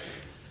 तो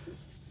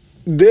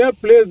their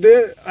players,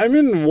 I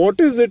mean, what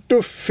is it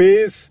to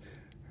face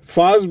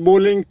fast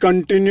bowling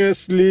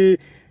continuously?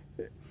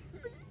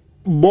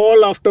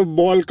 Ball after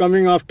ball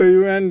coming after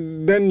you,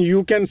 and then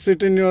you can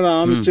sit in your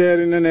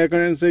armchair in an air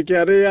conditioner and say कि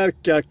अरे यार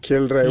क्या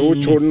खेल रहा है, वो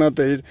छोड़ना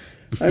था.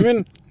 I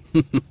mean,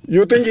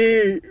 you think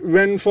he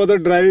went for the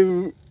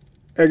drive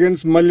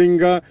against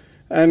Malinga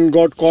and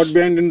got caught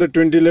behind in the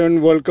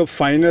 2011 World Cup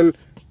final?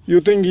 You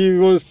think he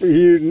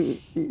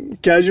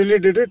casually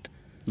did it?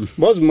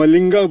 Boss,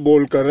 Malinga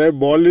bowl कर रहा है,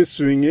 ball is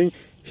swinging,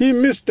 he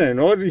missed it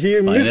or he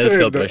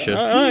misread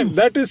that.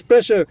 That is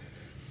pressure.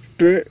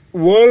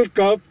 World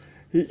Cup.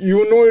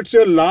 It's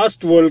your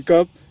last World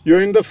Cup,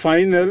 you're in the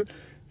final,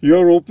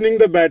 you're opening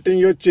the batting,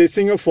 you're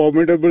chasing a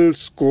formidable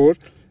score.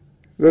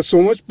 There's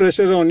so much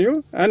pressure on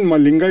you, and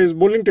Malinga is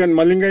bowling to, and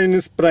Malinga in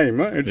his prime.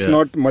 It's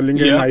not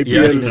Malinga in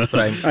IPL. In his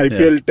prime.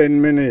 IPL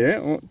 10 mein nahi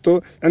hai.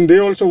 And they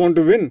also want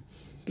to win.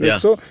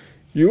 So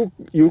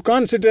you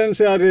can't sit and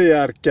say, "Arey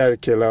yaar, kya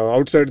khela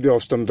outside the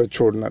off stump to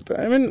chhodna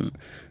tha." I mean,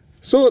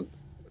 so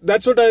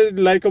that's what I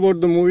like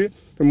about the movie.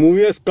 The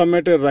movie has come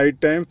at a right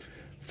time.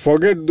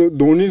 Forget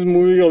Dhoni's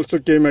movie also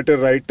came at a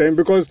right time,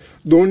 because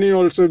Dhoni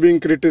also being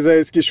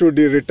criticized, should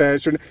he retire?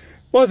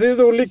 Because he's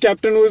the only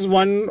captain who has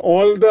won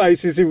all the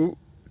ICC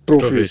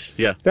trophies.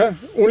 Yeah.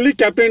 Only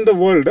captain in the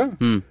world.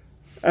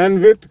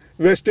 And with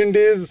West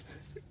Indies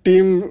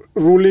team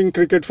ruling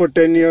cricket for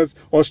 10 years,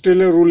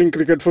 Australia ruling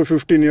cricket for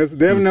 15 years,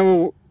 they have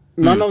never,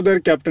 none of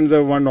their captains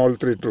have won all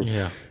 3 trophies.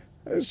 Yeah.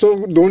 So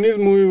Dhoni's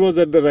movie was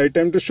at the right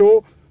time to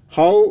show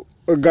how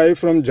a guy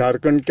from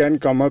Jharkhand can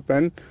come up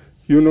and,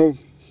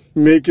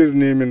 make his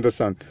name in the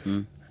sun.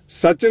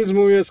 Sachin's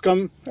movie has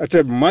come at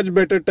a much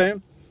better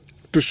time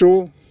to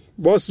show,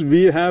 boss,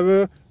 we have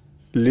a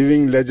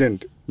living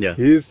legend. Yeah.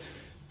 He's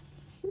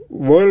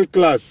world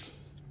class.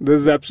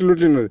 There's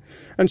absolutely no.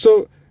 And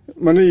so,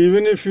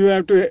 even if you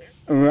have to,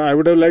 I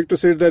would have liked to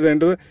say that at the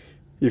end of it,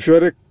 if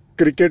you're a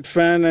cricket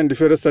fan and if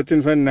you're a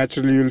Sachin fan,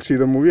 naturally you'll see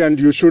the movie, and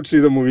you should see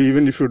the movie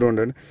even if you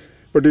don't.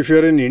 But if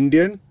you're an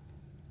Indian,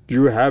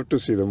 you have to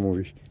see the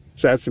movie.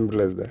 It's as simple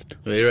as that.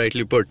 Very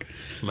rightly put.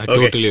 I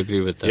totally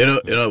agree with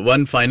that.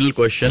 One final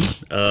question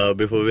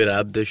before we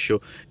wrap this show.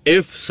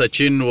 If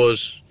Sachin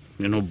was,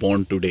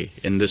 born today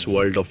in this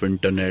world of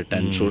internet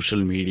and social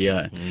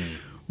media,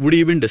 would he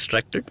have been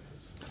distracted?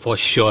 For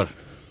sure.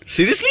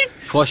 Seriously?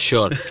 For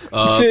sure.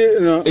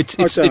 It's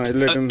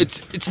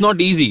it's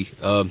not easy.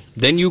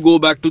 Then you go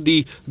back to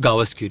the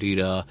Gavaskar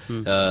era.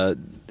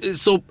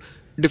 So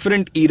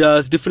different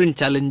eras, different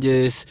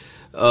challenges.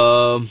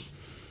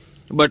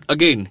 But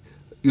again,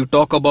 you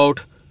talk about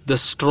the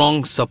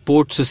strong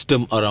support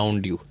system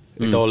around you.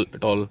 It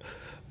all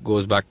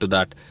goes back to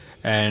that.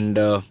 And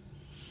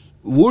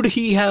would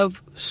he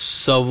have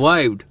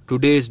survived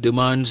today's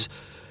demands?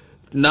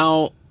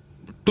 Now,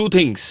 2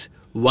 things.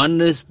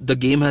 One is the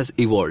game has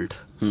evolved.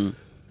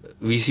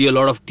 We see a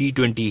lot of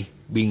T20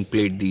 being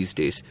played these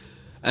days,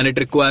 and it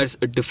requires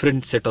a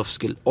different set of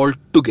skill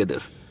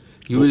altogether.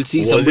 You will see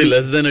Was somebody... he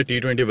less than a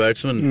T20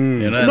 batsman?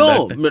 You know, at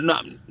No, that time? but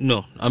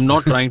no. I'm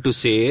not trying to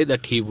say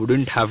that he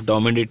wouldn't have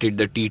dominated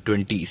the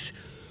T20s.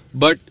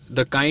 But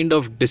the kind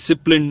of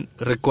discipline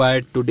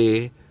required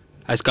today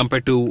as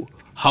compared to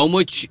how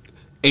much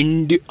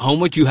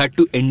you had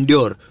to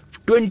endure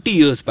 20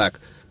 years back,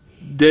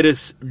 there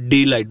is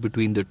daylight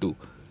between the two.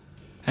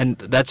 And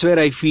that's where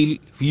I feel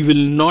we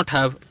will not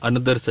have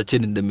another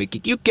Sachin in the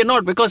making. You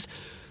cannot, because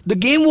the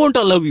game won't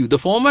allow you. The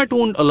format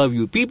won't allow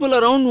you. People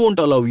around won't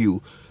allow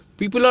you.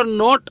 People are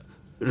not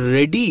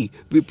ready.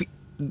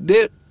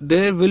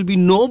 There will be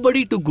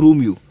nobody to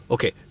groom you.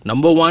 Okay,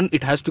 number one,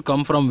 it has to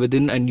come from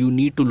within, and you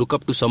need to look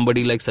up to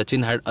somebody like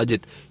Sachin had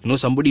Ajit. You know,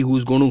 somebody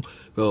who's going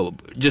to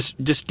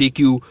just take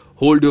you,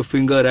 hold your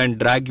finger and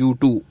drag you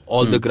to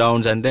all the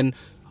grounds, and then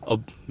a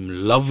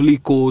lovely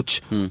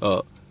coach.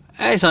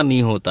 ऐसा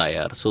नहीं होता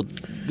यार. So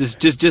this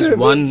just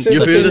one.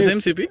 You feel the same,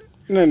 CP?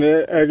 No.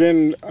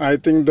 Again, I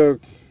think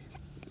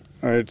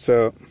it's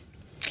a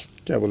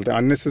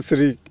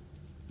unnecessary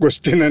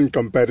question and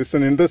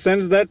comparison, in the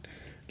sense that,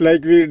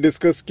 like we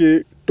discussed,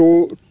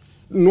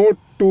 no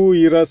two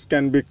eras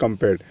can be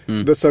compared.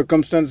 The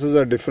circumstances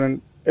are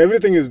different.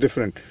 Everything is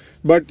different.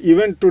 But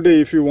even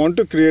today, if you want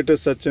to create a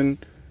Sachin,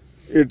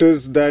 it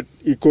is that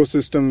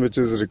ecosystem which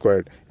is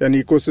required. An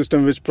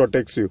ecosystem which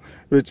protects you.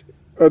 Which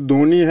a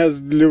Dhoni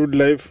has lived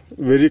life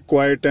very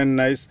quiet and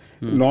nice,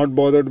 not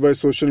bothered by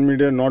social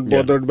media, not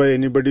bothered by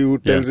anybody who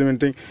tells him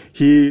anything.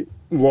 He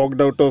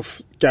walked out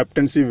of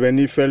captaincy when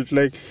he felt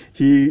like.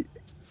 He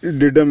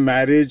did a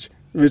marriage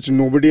which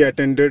nobody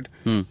attended.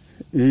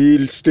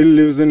 He still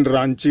lives in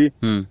Ranchi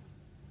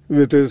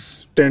with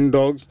his 10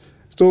 dogs.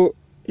 So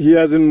he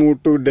hasn't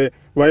moved to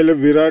while a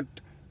Virat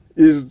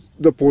is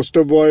the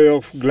poster boy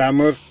of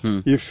glamour,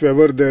 if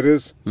ever there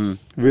is.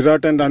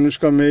 Virat and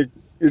Anushka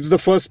it's the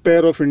first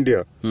pair of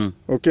India.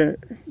 Okay,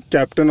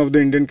 captain of the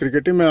Indian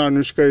cricket team, and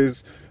Anushka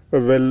is a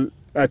well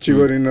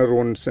achiever in her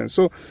own sense.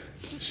 So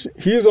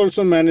he is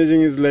also managing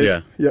his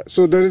life. Yeah.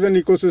 So there is an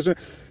ecosystem.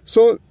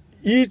 So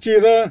each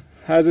era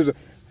has its.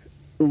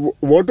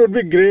 What would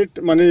be great,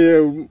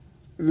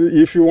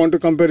 if you want to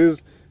compare,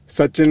 is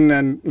Sachin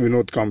and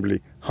Vinod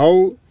Kambli.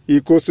 How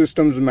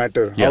ecosystems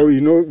matter. How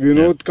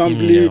Vinod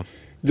Kambli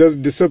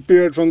just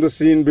disappeared from the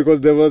scene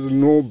because there was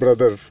no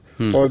brother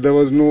or there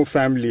was no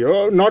family,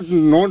 or not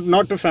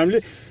a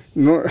family.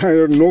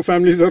 No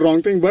family is the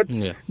wrong thing, but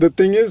the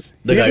thing is,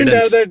 he didn't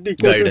have that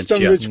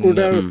ecosystem which could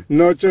have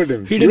nurtured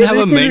him. He didn't have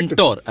a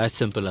mentor, as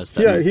simple as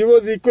that. Yeah, he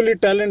was equally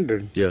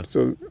talented. Yeah.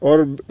 So,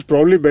 or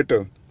probably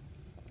better.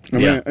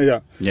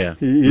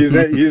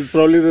 He's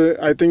probably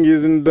I think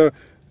he's in the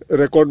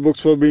record books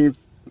for being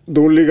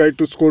the only guy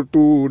to score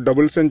 2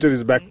 double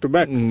centuries back to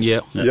back.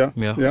 Yeah.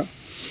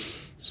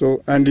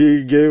 So, and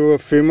he gave a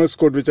famous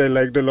quote which I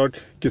liked a lot: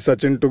 "Ki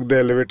Sachin took the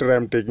elevator, I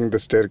am taking the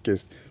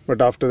staircase." But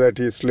after that,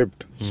 he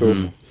slipped.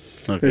 So,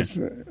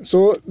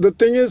 so the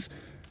thing is,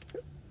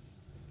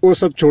 वो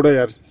सब छोड़ो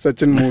यार,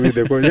 Sachin movie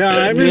देखो. Yeah,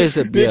 I mean,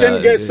 we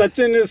can get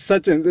Sachin is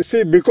Sachin.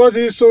 See, because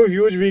he is so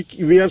huge,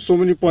 we have so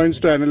many points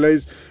to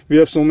analyze. We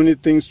have so many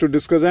things to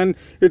discuss, and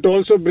it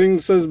also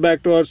brings us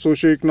back to our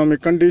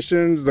socio-economic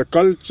conditions, the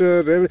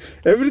culture,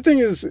 everything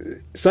is.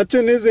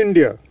 Sachin is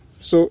India.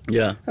 So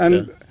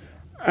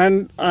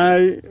and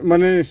I,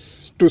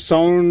 to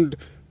sound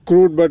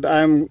crude, but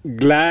I am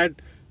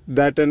glad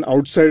that an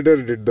outsider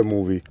did the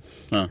movie,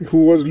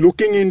 who was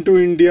looking into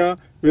India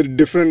with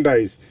different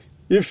eyes.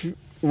 If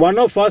one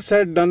of us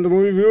had done the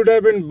movie, we would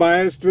have been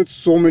biased with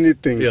so many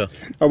things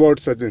about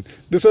Sachin.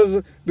 This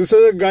was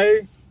a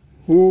guy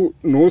who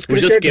knows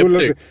cricket, who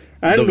loves it,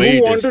 and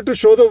who wanted to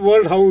show the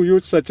world how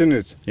huge Sachin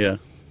is. Yeah.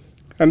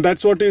 And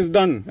that's what he's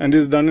done, and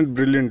he's done it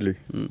brilliantly.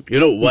 You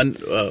know, one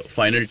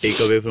final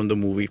takeaway from the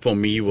movie for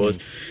me was,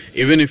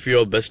 even if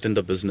you're best in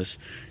the business,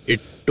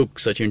 it took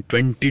Sachin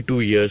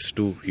 22 years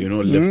to,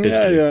 lift his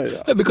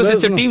team. Because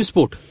it's a team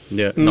sport,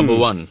 number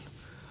one.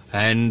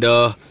 And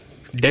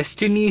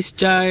Destiny's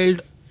Child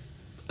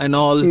and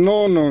all.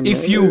 No.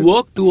 If you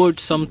work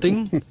towards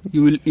something,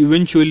 you will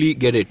eventually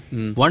get it.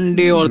 One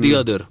day or the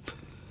other.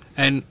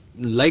 And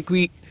like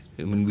we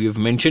have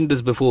mentioned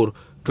this before,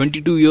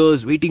 22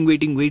 years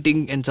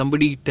waiting, and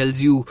somebody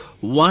tells you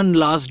one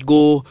last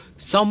go.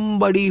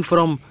 Somebody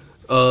from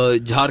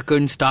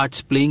Jharkhand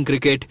starts playing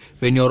cricket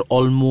when you're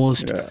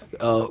almost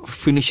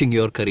finishing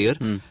your career,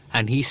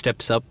 and he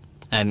steps up,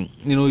 and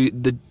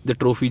the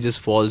trophy just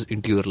falls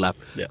into your lap.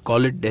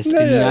 Call it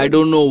destiny. I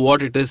don't know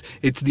what it is.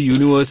 It's the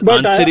universe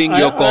answering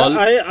your call.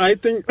 I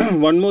think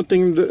one more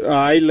thing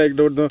I liked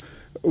about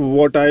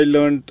what I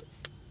learned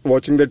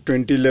watching the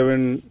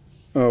 2011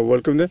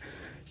 World Cup there.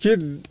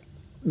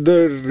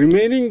 The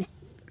remaining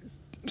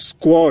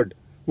squad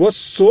was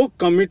so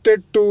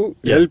committed to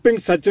helping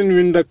Sachin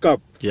win the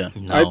cup.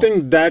 I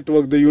think that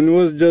worked. The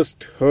universe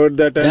just heard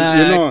that,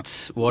 and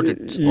that's what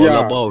it's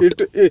all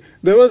about.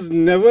 There was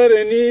never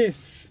any.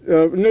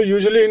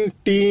 Usually in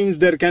teams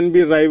there can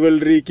be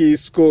rivalry. Ki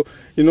isko,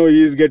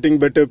 he's getting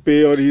better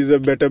pay, or he's a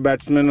better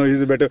batsman, or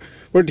he's a better.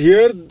 But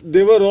here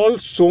they were all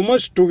so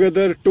much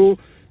together to,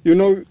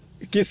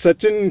 कि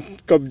सचिन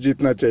कब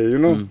जीतना चाहिए, you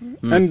know.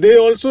 And they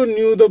also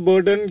knew the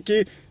burden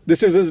कि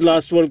this is his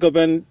last World Cup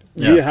and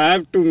we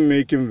have to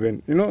make him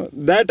win. You know,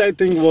 that I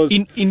think was...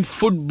 In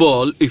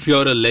football, if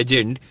you're a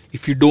legend,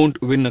 if you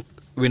don't win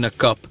a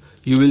cup,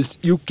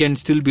 you can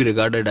still be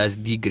regarded as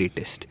the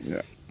greatest.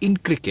 Yeah. In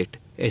cricket,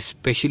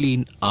 especially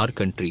in our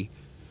country,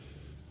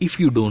 if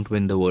you don't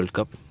win the World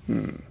Cup...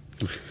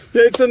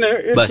 Yeah, it's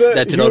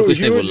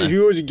a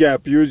huge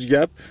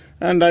gap.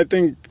 And I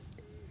think,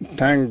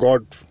 thank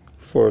God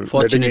for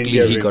Fortunately, letting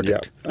India he win. got Yeah.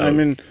 it. I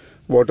mean,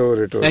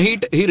 whatever it was.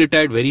 And he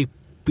retired very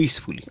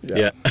peacefully.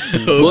 Yeah.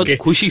 बहुत Okay.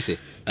 खुशी से.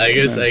 I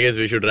guess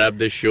we should wrap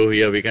this show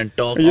here. We can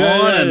talk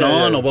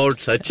on about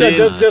Sachin.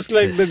 Yeah, just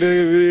like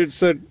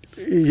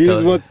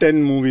he's worth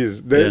 10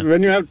 movies.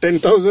 When you have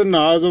 10,000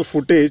 hours of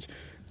footage,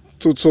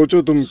 तो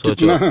सोचो तुम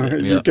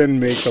कितना you can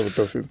make out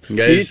of him.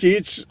 Guys,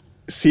 Each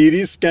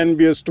series can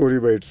be a story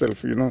by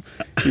itself, you know,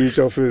 each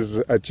of his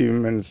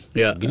achievements.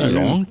 Yeah. Been a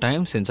long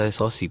time since I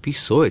saw CP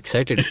so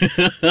excited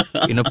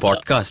in a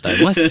podcast,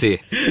 I must say.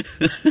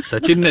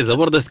 Sachin ने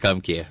जबरदस्त काम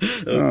किया.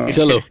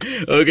 चलो.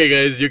 Okay,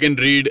 guys, you can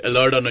read a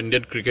lot on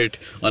Indian cricket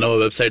on our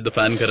website,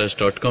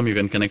 thefangarage.com. You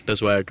can connect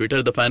us via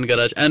Twitter, The Fan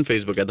Garage, and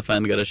Facebook at The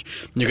Fan Garage.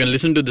 You can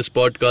listen to this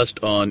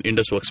podcast on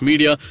IndusVox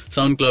Media,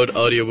 SoundCloud,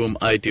 Audioboom,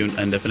 iTunes,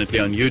 and definitely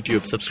on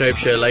YouTube. Subscribe,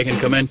 share, like, and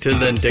comment. Till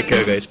then, take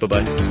care, guys.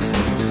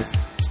 Bye-bye.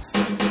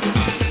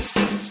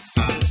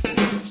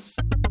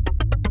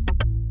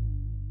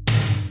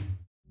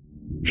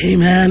 Hey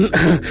man,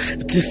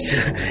 just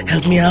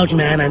help me out,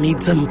 man. I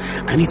need some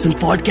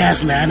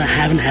podcast, man. I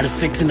haven't had a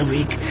fix in a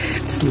week.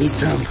 Just need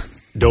some.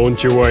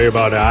 Don't you worry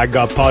about it. I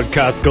got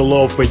podcasts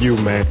galore for you,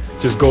 man.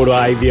 Just go to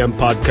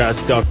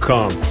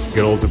ivmpodcast.com. You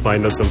can also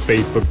find us on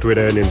Facebook,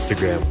 Twitter, and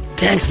Instagram.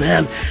 Thanks,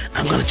 man.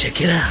 I'm gonna check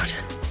it out.